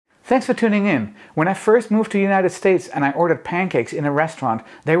Thanks for tuning in. When I first moved to the United States and I ordered pancakes in a restaurant,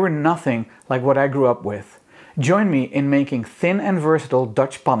 they were nothing like what I grew up with. Join me in making thin and versatile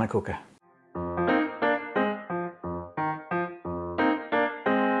Dutch pannenkoeken.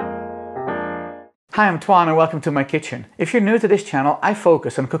 Hi, I'm Toine and welcome to my kitchen. If you're new to this channel, I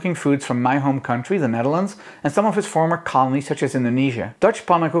focus on cooking foods from my home country, the Netherlands, and some of its former colonies such as Indonesia. Dutch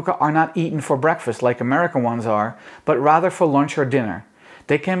pannenkoeken are not eaten for breakfast like American ones are, but rather for lunch or dinner.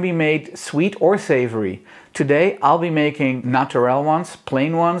 They can be made sweet or savory. Today I'll be making naturel ones,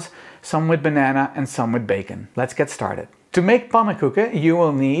 plain ones, some with banana and some with bacon. Let's get started. To make pannenkoeken you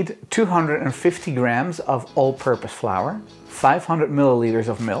will need 250 grams of all-purpose flour, 500 milliliters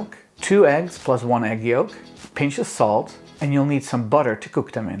of milk, 2 eggs plus 1 egg yolk, a pinch of salt, and you'll need some butter to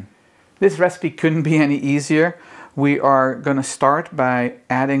cook them in. This recipe couldn't be any easier. We are going to start by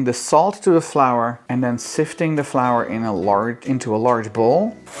adding the salt to the flour and then sifting the flour into a large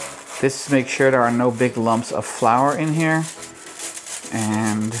bowl. This makes sure there are no big lumps of flour in here,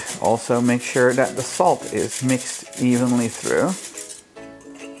 and also make sure that the salt is mixed evenly through.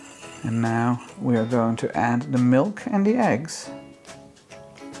 And now we are going to add the milk and the eggs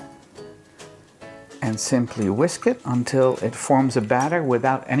and simply whisk it until it forms a batter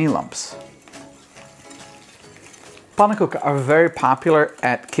without any lumps. Pannenkoeken are very popular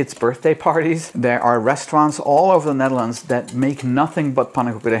at kids' birthday parties. There are restaurants all over the Netherlands that make nothing but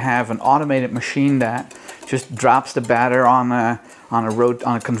pannenkoeken. They have an automated machine that just drops the batter on a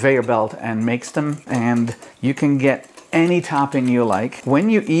conveyor belt and makes them, and you can get any topping you like.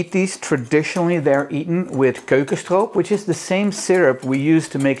 When you eat these, traditionally they're eaten with keukenstroop, which is the same syrup we use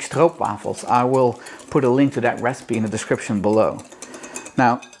to make stroopwafels. I will put a link to that recipe in the description below.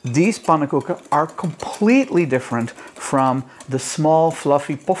 Now, these pannenkoeken are completely different from the small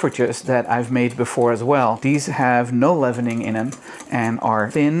fluffy poffertjes that I've made before as well. These have no leavening in them and are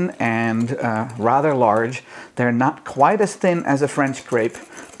thin and rather large. They're not quite as thin as a French crepe,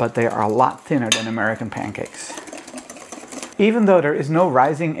 but they are a lot thinner than American pancakes. Even though there is no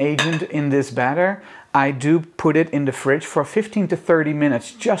rising agent in this batter, I do put it in the fridge for 15 to 30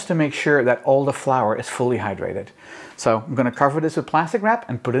 minutes just to make sure that all the flour is fully hydrated. So I'm going to cover this with plastic wrap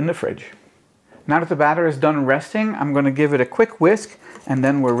and put it in the fridge. Now that the batter is done resting, I'm going to give it a quick whisk and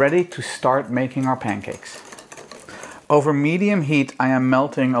then we're ready to start making our pancakes. Over medium heat I am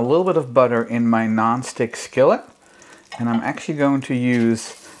melting a little bit of butter in my non-stick skillet, and I'm actually going to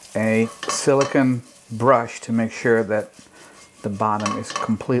use a silicone brush to make sure that the bottom is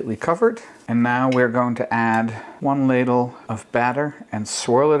completely covered. And now we're going to add 1 ladle of batter and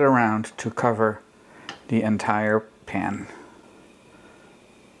swirl it around to cover the entire pan.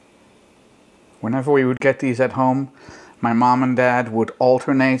 Whenever we would get these at home, my mom and dad would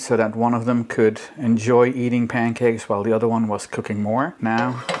alternate so that one of them could enjoy eating pancakes while the other one was cooking more.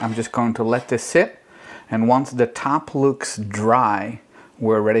 Now I'm just going to let this sit, and once the top looks dry,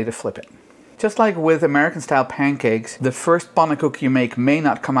 we're ready to flip it. Just like with American style pancakes, the first pannenkoek you make may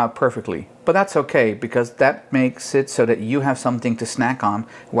not come out perfectly, but that's okay because that makes it so that you have something to snack on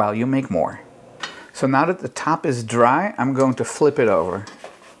while you make more. So now that the top is dry, I'm going to flip it over.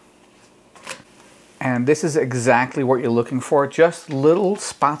 And this is exactly what you're looking for, just little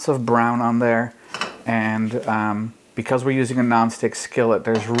spots of brown on there. And because we're using a non-stick skillet,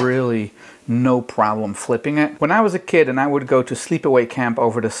 there's really no problem flipping it. When I was a kid and I would go to sleepaway camp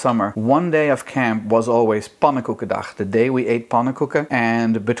over the summer, one day of camp was always Pannenkoekendag, the day we ate pannenkoeken,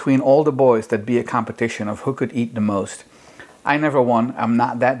 and between all the boys there'd be a competition of who could eat the most. I never won. I'm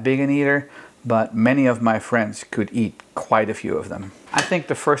not that big an eater, but many of my friends could eat quite a few of them. I think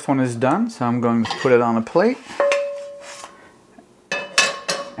the first one is done, so I'm going to put it on a plate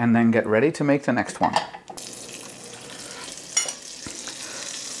and then get ready to make the next one.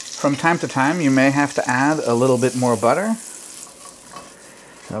 From time to time you may have to add a little bit more butter.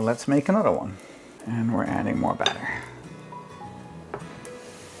 So let's make another one. And we're adding more batter.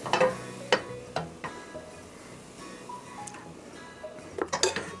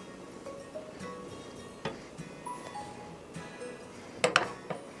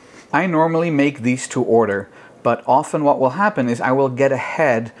 I normally make these to order, but often what will happen is I will get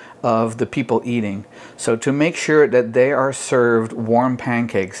ahead of the people eating. So to make sure that they are served warm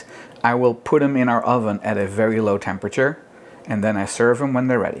pancakes, I will put them in our oven at a very low temperature, and then I serve them when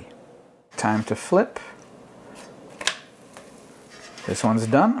they're ready. Time to flip. This one's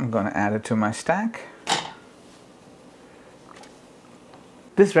done. I'm going to add it to my stack.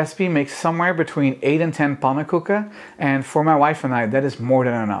 This recipe makes somewhere between 8 and 10 pannenkoeken, and for my wife and I, that is more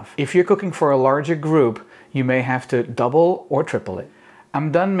than enough. If you're cooking for a larger group, you may have to double or triple it.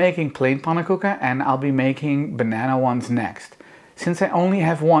 I'm done making plain pannenkoeken and I'll be making banana ones next. Since I only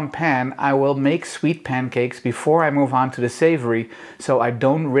have one pan, I will make sweet pancakes before I move on to the savory, so I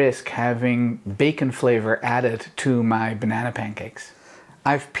don't risk having bacon flavor added to my banana pancakes.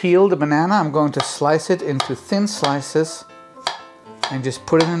 I've peeled the banana. I'm going to slice it into thin slices and just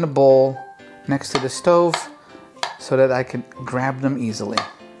put it in a bowl next to the stove so that I can grab them easily.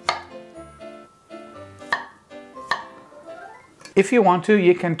 If you want to,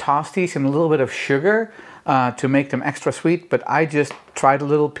 you can toss these in a little bit of sugar to make them extra sweet, but I just tried a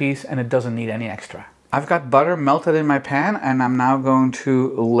little piece and it doesn't need any extra. I've got butter melted in my pan and I'm now going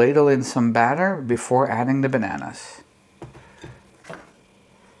to ladle in some batter before adding the bananas.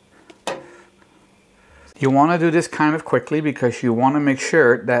 You want to do this kind of quickly because you want to make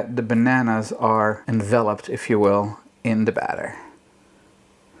sure that the bananas are enveloped, if you will, in the batter.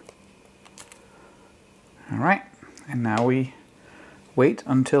 All right, and now we wait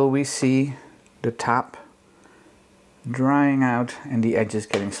until we see the top drying out and the edges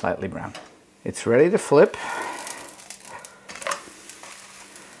getting slightly brown. It's ready to flip.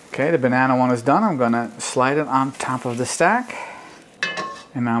 Okay, the banana one is done. I'm gonna slide it on top of the stack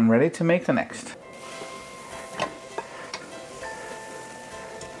and now I'm ready to make the next.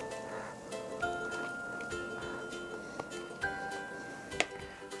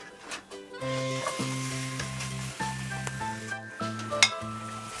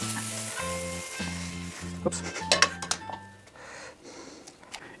 Oops.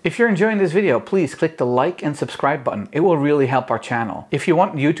 If you're enjoying this video, please click the like and subscribe button. It will really help our channel. If you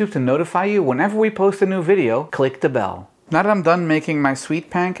want YouTube to notify you whenever we post a new video, click the bell. Now that I'm done making my sweet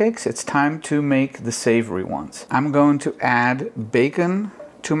pancakes, it's time to make the savory ones. I'm going to add bacon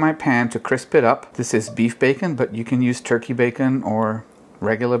to my pan to crisp it up. This is beef bacon, but you can use turkey bacon or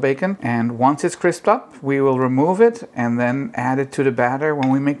regular bacon. And once it's crisped up, we will remove it and then add it to the batter when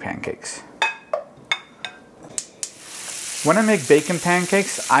we make pancakes. When I make bacon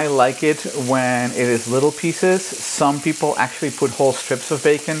pancakes, I like it when it is little pieces. Some people actually put whole strips of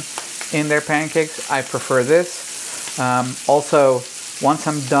bacon in their pancakes. I prefer this. Also, once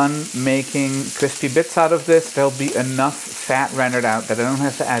I'm done making crispy bits out of this, there'll be enough fat rendered out that I don't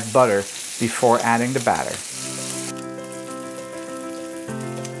have to add butter before adding the batter.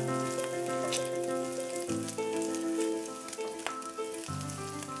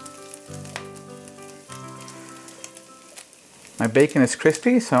 My bacon is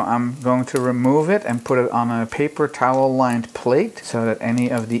crispy, so I'm going to remove it and put it on a paper towel lined plate so that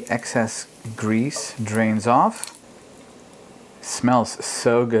any of the excess grease drains off. Smells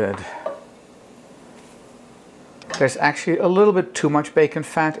so good. There's actually a little bit too much bacon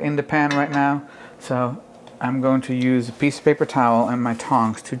fat in the pan right now, so I'm going to use a piece of paper towel and my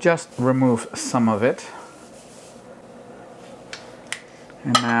tongs to just remove some of it.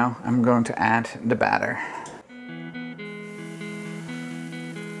 And now I'm going to add the batter.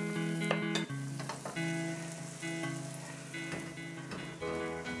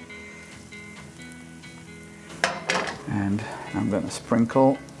 And I'm going to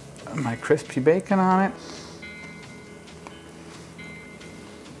sprinkle my crispy bacon on it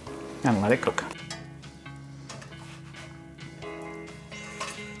and let it cook.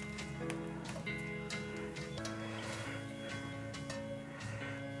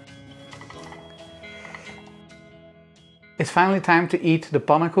 It's finally time to eat the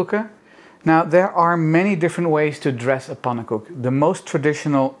pannenkoeken. Now, there are many different ways to dress a pannenkoek. The most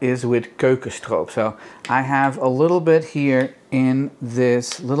traditional is with keukenstroop. So I have a little bit here in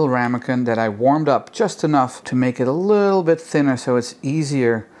this little ramekin that I warmed up just enough to make it a little bit thinner so it's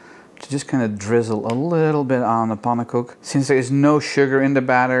easier to just kind of drizzle a little bit on the pannenkoek. Since there is no sugar in the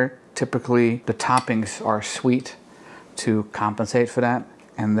batter, typically the toppings are sweet to compensate for that.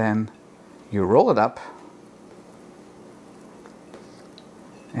 And then you roll it up.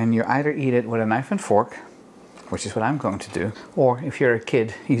 And you either eat it with a knife and fork, which is what I'm going to do, or if you're a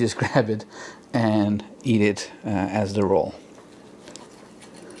kid, you just grab it and eat it as the roll.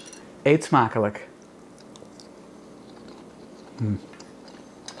 Eet smakelijk.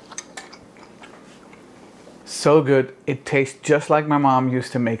 So good. It tastes just like my mom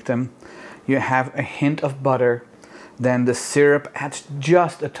used to make them. You have a hint of butter, then the syrup adds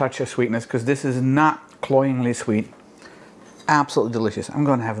just a touch of sweetness because this is not cloyingly sweet. Absolutely delicious. I'm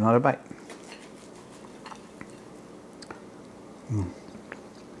going to have another bite.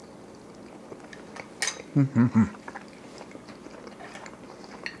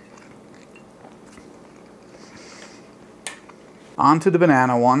 On to the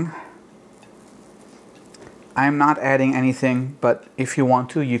banana one. I'm not adding anything, but if you want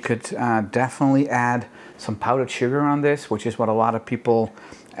to, you could definitely add some powdered sugar on this, which is what a lot of people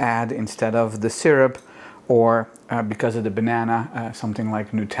add instead of the syrup. or because of the banana, something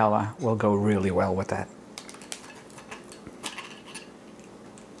like Nutella will go really well with that.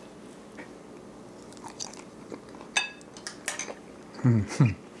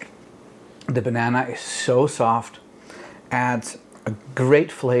 The banana is so soft, adds a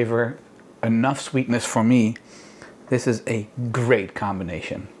great flavor, enough sweetness for me. This is a great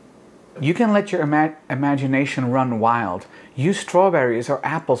combination. You can let your imagination run wild. Use strawberries or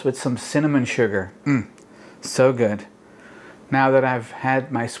apples with some cinnamon sugar. So good. Now that I've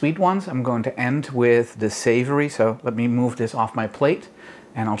had my sweet ones, I'm going to end with the savory. So let me move this off my plate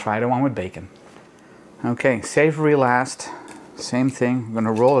and I'll try the one with bacon. Okay, savory last. Same thing. I'm going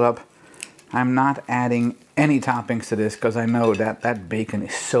to roll it up. I'm not adding any toppings to this because I know that that bacon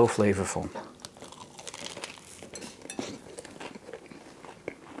is so flavorful.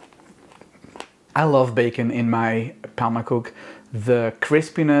 I love bacon in my pannenkoek. The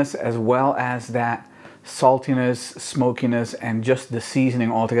crispiness as well as that saltiness, smokiness, and just the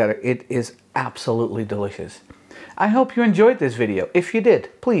seasoning altogether. It is absolutely delicious. I hope you enjoyed this video. If you did,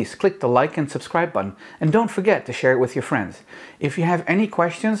 please click the like and subscribe button and don't forget to share it with your friends. If you have any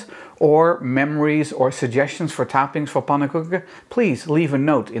questions or memories or suggestions for toppings for pannenkoeken, please leave a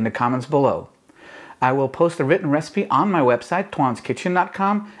note in the comments below. I will post a written recipe on my website,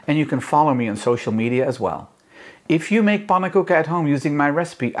 toineskitchen.com, and you can follow me on social media as well. If you make pannenkoeken at home using my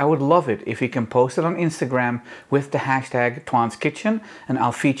recipe, I would love it if you can post it on Instagram with the hashtag ToinesKitchen, and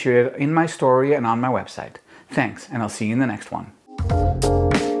I'll feature it in my story and on my website. Thanks, and I'll see you in the next one.